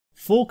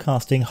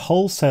Forecasting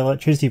wholesale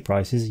electricity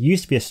prices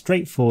used to be a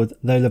straightforward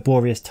though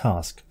laborious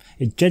task.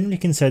 It generally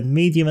concerned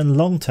medium and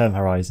long-term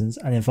horizons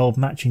and involved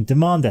matching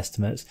demand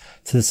estimates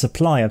to the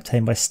supply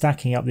obtained by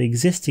stacking up the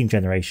existing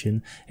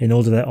generation in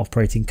order to their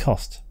operating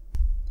cost.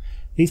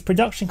 These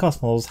production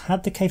cost models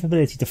had the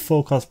capability to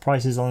forecast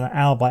prices on an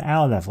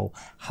hour-by-hour level,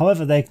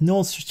 however they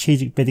ignored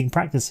strategic bidding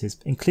practices,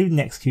 including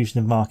the execution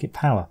of market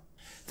power.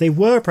 They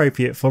were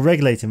appropriate for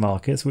regulated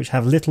markets which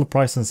have little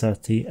price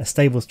uncertainty, a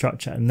stable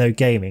structure and no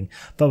gaming,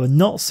 but were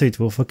not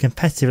suitable for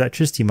competitive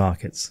electricity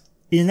markets.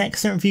 In an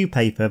excellent review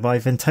paper by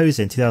Ventosa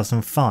in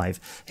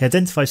 2005, he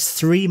identifies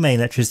three main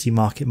electricity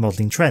market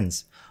modelling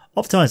trends: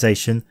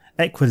 optimization,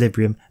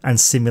 equilibrium and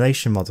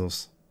simulation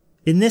models.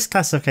 In this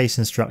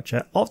classification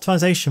structure,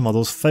 optimization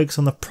models focus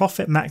on the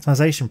profit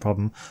maximization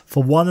problem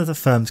for one of the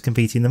firms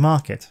competing in the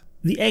market.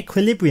 The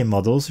equilibrium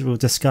models, which we'll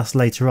discuss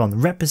later on,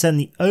 represent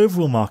the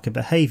overall market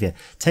behaviour,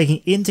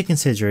 taking into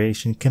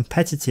consideration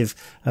competitive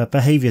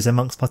behaviours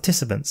amongst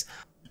participants.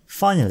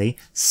 Finally,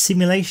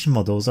 simulation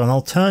models are an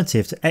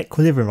alternative to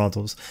equilibrium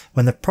models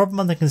when the problem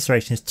under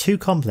consideration is too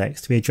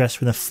complex to be addressed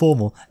within a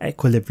formal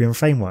equilibrium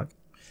framework.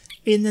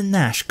 In the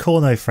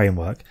Nash-COURNOT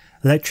framework,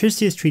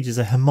 electricity is treated as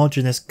a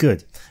homogeneous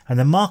good, and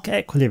the market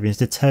equilibrium is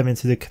determined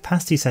through the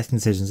capacity setting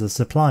decisions of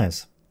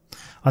suppliers.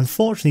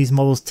 Unfortunately, these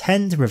models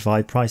tend to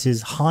provide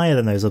prices higher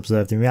than those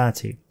observed in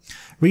reality.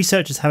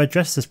 Researchers have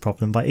addressed this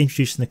problem by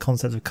introducing the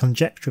concept of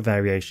conjectural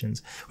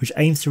variations, which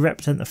aims to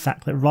represent the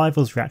fact that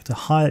rivals react to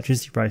higher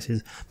electricity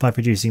prices by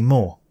producing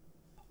more.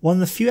 One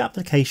of the few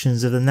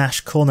applications of the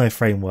Nash-COURNOT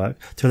framework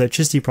to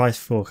electricity price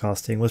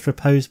forecasting was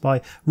proposed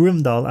by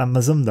Roomdahl and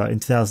Mazumdar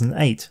in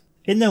 2008.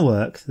 In their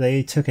work,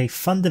 they took a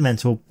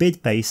fundamental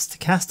bid-based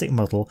stochastic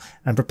model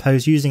and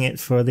proposed using it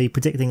for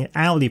predicting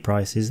hourly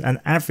prices and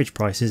average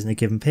prices in a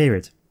given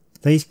period.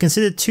 They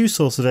considered two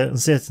sources of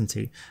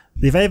uncertainty: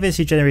 the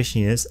availability of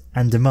generation units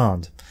and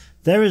demand.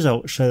 Their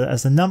results show that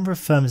as the number of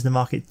firms in the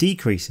market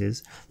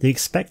decreases, the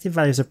expected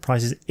values of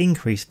prices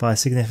increase by a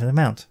significant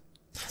amount.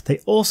 They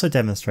also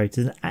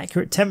demonstrated an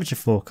accurate temperature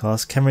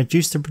forecast can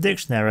reduce the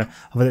prediction error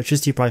of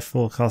electricity price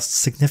forecasts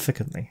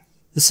significantly.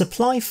 The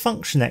supply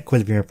function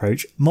equilibrium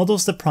approach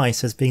models the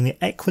price as being the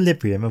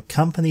equilibrium of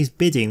companies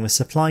bidding with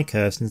supply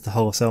curves into the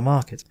wholesale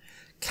market.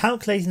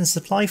 Calculating the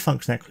supply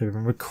function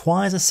equilibrium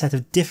requires a set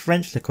of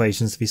differential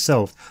equations to be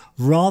solved,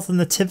 rather than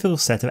the typical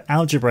set of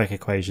algebraic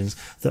equations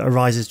that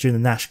arises during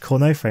the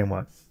Nash-COURNOT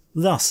framework.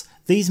 Thus,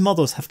 these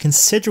models have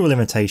considerable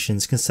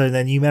limitations concerning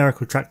their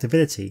numerical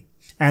tractability,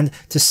 and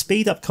to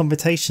speed up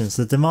computations,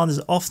 the demand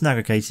is often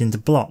aggregated into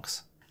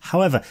blocks.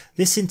 However,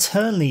 this in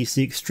turn leads to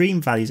the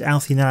extreme values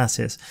out of the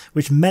analysis,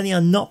 which many are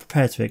not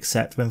prepared to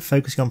accept when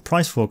focusing on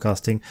price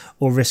forecasting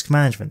or risk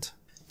management.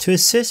 To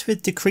assist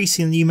with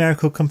decreasing the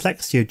numerical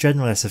complexity of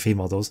general SFE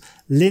models,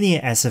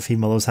 linear SFE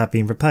models have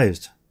been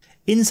proposed.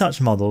 In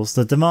such models,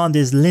 the demand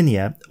is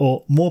linear,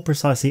 or more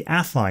precisely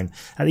affine.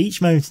 At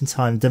each moment in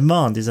time,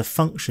 demand is a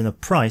function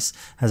of price,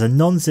 has a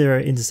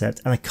non-zero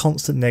intercept and a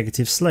constant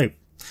negative slope.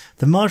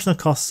 The marginal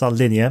costs are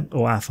linear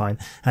or affine,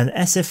 and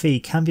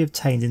SFE can be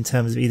obtained in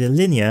terms of either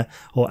linear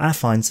or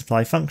affine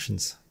supply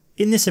functions.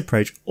 In this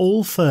approach,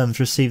 all firms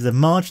receive the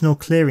marginal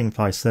clearing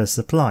price for their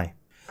supply.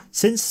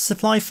 Since the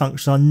supply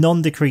functions are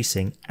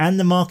non-decreasing and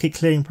the market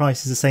clearing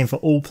price is the same for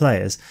all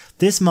players,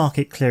 this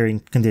market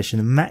clearing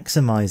condition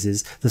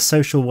maximises the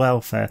social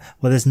welfare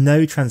where there is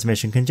no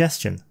transmission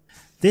congestion.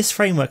 This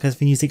framework has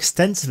been used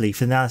extensively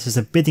for the analysis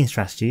of bidding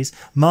strategies,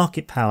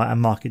 market power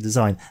and market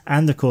design,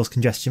 and of course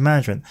congestion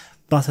management,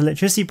 but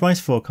electricity price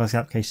forecasting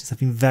applications have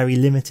been very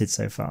limited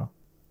so far.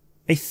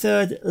 A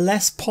third,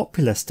 less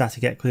popular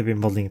static equilibrium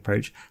modelling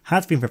approach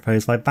has been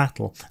proposed by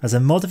Battle as a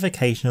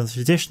modification of the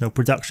traditional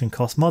production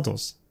cost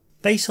models.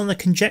 Based on the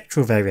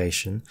conjectural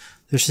variation,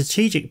 the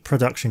strategic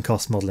production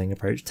cost modelling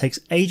approach takes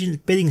agents'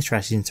 bidding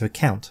strategies into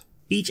account.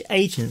 Each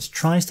agent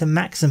tries to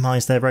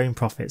maximise their own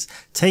profits,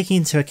 taking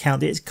into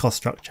account its cost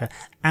structure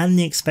and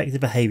the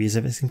expected behaviours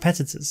of its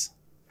competitors.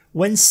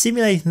 When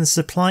simulating the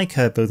supply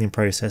curve building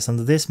process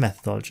under this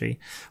methodology,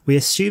 we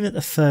assume that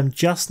the firm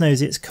just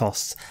knows its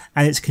costs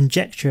and its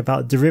conjecture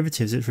about the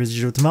derivatives of its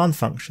residual demand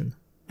function.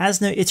 As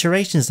no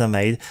iterations are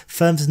made,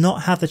 firms do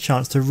not have the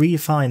chance to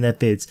refine their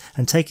bids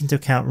and take into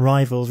account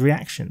rivals'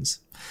 reactions.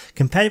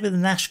 Compared with the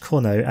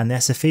Nash-COURNOT and the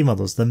SFE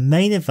models, the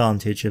main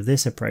advantage of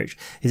this approach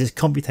is its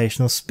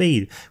computational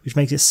speed, which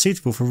makes it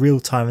suitable for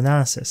real-time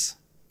analysis.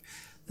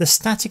 The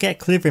static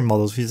equilibrium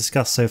models we've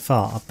discussed so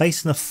far are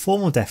based on a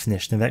formal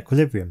definition of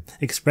equilibrium,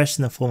 expressed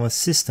in the form of a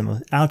system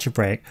of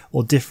algebraic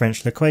or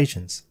differential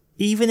equations.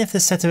 Even if the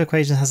set of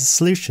equations has a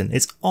solution,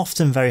 it's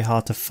often very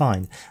hard to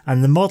find,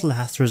 and the modeller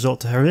has to resort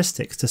to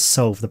heuristics to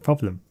solve the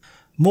problem.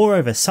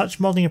 Moreover, such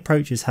modelling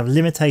approaches have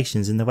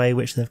limitations in the way in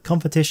which the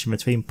competition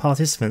between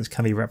participants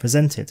can be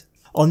represented.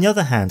 On the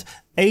other hand,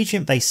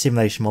 agent-based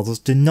simulation models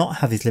do not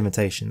have these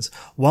limitations,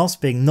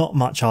 whilst being not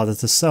much harder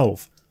to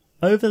solve.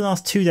 Over the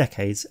last 2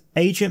 decades,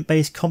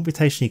 agent-based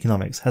computational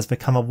economics has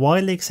become a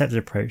widely accepted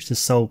approach to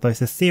solve both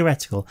the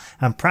theoretical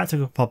and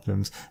practical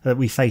problems that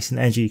we face in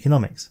energy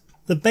economics.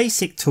 The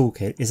basic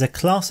toolkit is a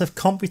class of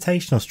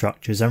computational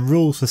structures and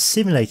rules for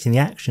simulating the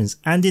actions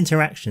and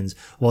interactions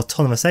of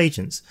autonomous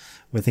agents.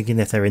 We're thinking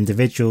if they're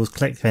individuals,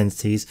 collective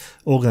entities,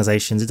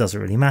 organisations, it doesn't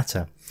really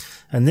matter.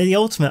 And the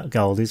ultimate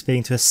goal is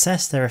being to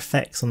assess their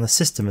effects on the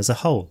system as a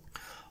whole.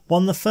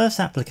 One of the first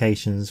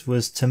applications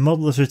was to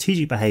model the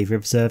strategic behaviour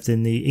observed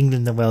in the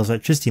England and Wales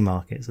electricity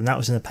markets, and that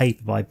was in a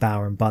paper by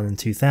BEHAVIOUR and BUNN in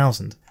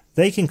 2000.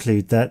 They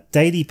conclude that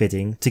daily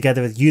bidding,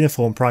 together with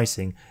uniform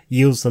pricing,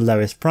 yields the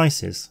lowest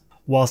prices,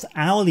 whilst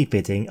hourly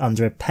bidding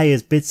under a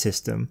pay-as-bid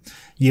system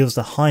yields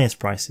the highest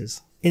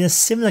prices. In a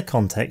similar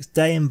context,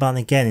 Day and Bunn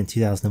again in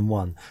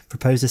 2001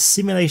 proposed a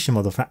simulation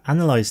model for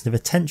analysing the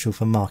potential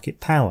for market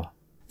power.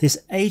 This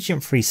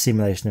agent-free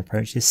simulation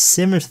approach is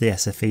similar to the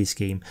SFE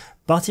scheme,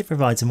 but it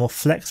provides a more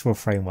flexible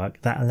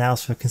framework that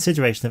allows for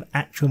consideration of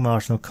actual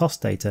marginal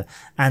cost data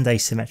and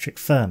asymmetric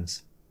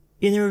firms.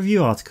 In a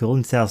review article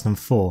in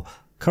 2004,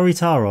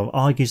 Koritarov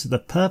argues that the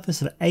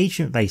purpose of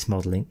agent-based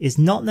modelling is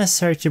not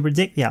necessarily to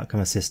predict the outcome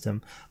of a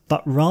system,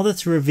 but rather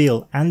to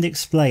reveal and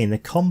explain the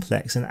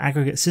complex and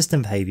aggregate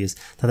system behaviours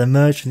that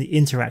emerge from the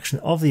interaction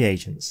of the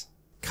agents.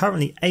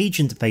 Currently,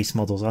 agent-based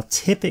models are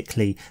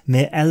typically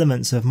mere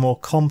elements of more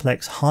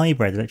complex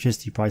hybrid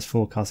electricity price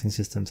forecasting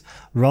systems,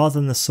 rather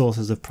than the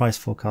sources of price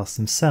forecasts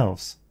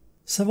themselves.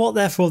 So what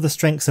therefore are the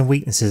strengths and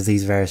weaknesses of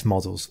these various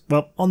models?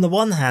 Well, on the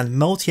one hand,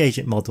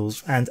 multi-agent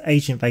models, and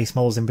agent-based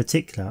models in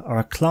particular, are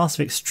a class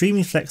of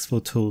extremely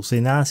flexible tools for the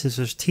analysis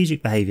of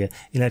strategic behaviour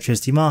in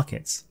electricity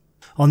markets.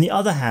 On the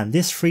other hand,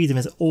 this freedom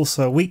is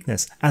also a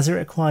weakness, as it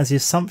requires the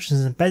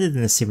assumptions embedded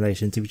in the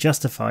simulation to be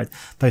justified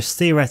both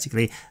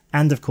theoretically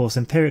and of course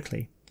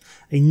empirically.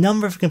 A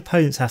number of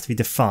components have to be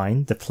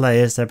defined: the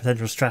players, their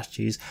potential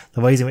strategies, the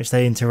ways in which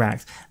they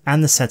interact,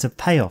 and the set of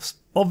payoffs.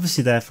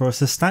 Obviously, therefore, a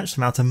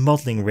substantial amount of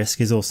modelling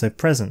risk is also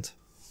present.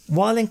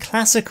 While in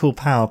classical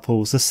power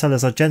pools the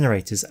sellers are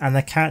generators and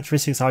their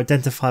characteristics are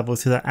identifiable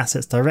through their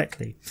assets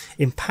directly,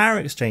 in power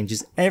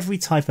exchanges every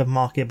type of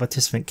market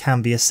participant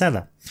can be a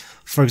seller.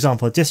 For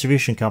example, a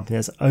distribution company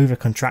that's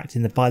over-contracted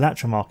in the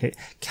bilateral market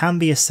can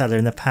be a seller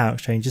in the power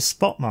exchange's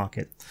spot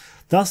market.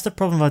 Thus, the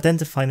problem of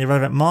identifying the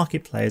relevant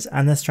market players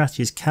and their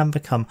strategies can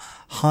become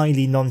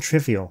highly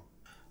non-trivial.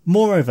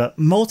 Moreover,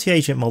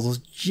 multi-agent models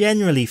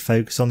generally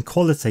focus on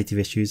qualitative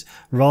issues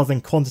rather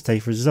than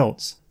quantitative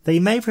results. They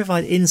may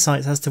provide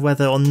insights as to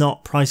whether or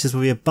not prices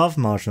will be above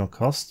marginal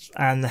costs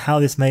and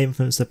how this may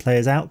influence the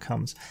player's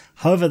outcomes.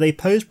 However, they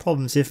pose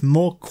problems if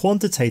more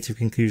quantitative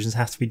conclusions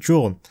have to be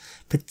drawn,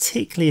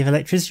 particularly if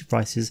electricity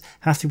prices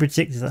have to be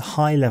predicted at a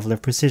high level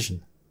of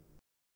precision.